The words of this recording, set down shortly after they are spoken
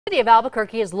The city of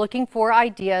Albuquerque is looking for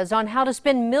ideas on how to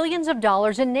spend millions of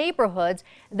dollars in neighborhoods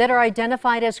that are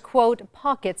identified as, quote,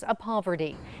 pockets of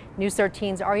poverty. News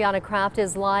 13's Ariana Kraft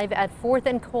is live at 4th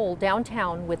and Cole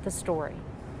downtown with the story.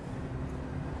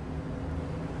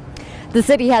 The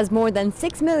city has more than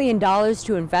 $6 million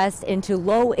to invest into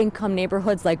low-income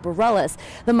neighborhoods like Bareilles.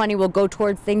 The money will go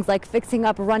towards things like fixing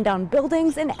up rundown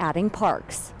buildings and adding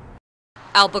parks.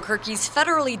 Albuquerque's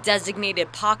federally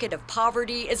designated pocket of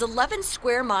poverty is 11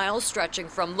 square miles stretching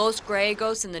from Los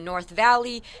Griegos in the North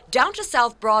Valley down to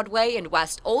South Broadway and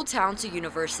West Old Town to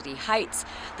University Heights.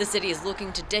 The city is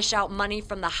looking to dish out money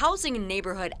from the Housing and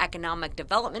Neighborhood Economic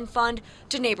Development Fund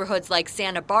to neighborhoods like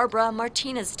Santa Barbara,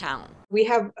 Martinez Town. We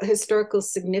have historical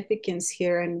significance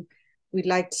here, and we'd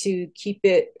like to keep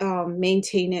it,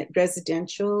 maintain it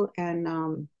residential,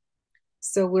 and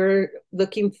so we're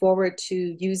looking forward to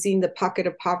using the pocket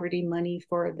of poverty money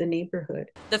for the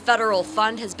neighborhood. The federal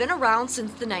fund has been around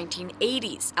since the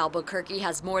 1980s. Albuquerque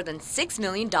has more than $6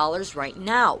 million right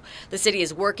now. The city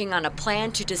is working on a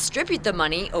plan to distribute the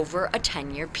money over a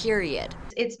 10-year period.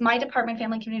 It's my department,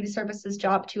 Family and Community Services,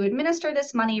 job to administer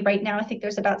this money. Right now, I think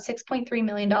there's about $6.3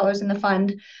 million in the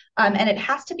fund, and it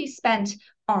has to be spent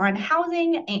on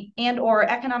housing and/or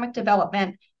economic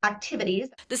development activities.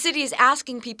 The city is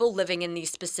asking people living in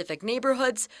these specific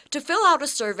neighborhoods to fill out a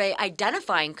survey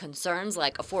identifying concerns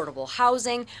like affordable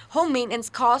housing, home maintenance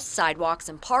costs, sidewalks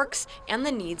and parks, and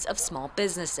the needs of small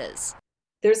businesses.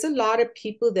 There's a lot of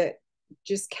people that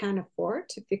just can't afford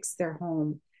to fix their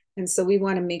home, and so we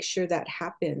want to make sure that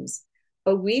happens.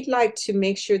 But we'd like to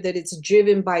make sure that it's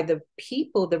driven by the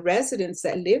people, the residents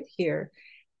that live here,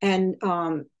 and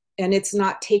it's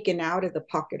not taken out of the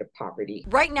pocket of poverty.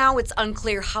 Right now, it's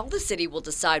unclear how the city will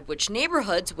decide which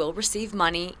neighborhoods will receive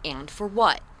money and for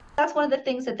what. That's one of the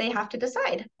things that they have to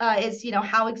decide is,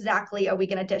 how exactly are we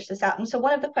going to dish this out? And so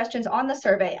one of the questions on the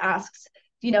survey asks,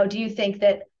 do you think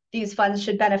that these funds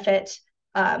should benefit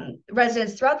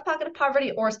residents throughout the pocket of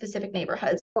poverty or specific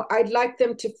neighborhoods? Well, I'd like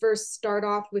them to first start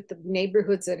off with the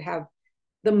neighborhoods that have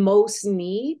the most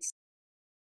needs.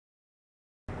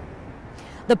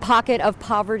 The Pocket of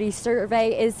Poverty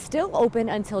survey is still open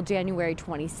until January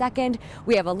 22nd.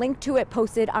 We have a link to it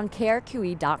posted on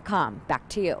KRQE.com. Back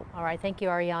to you. All right, thank you,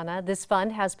 Ariana. This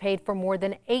fund has paid for more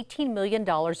than $18 million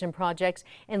in projects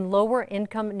in lower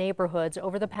income neighborhoods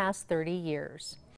over the past 30 years.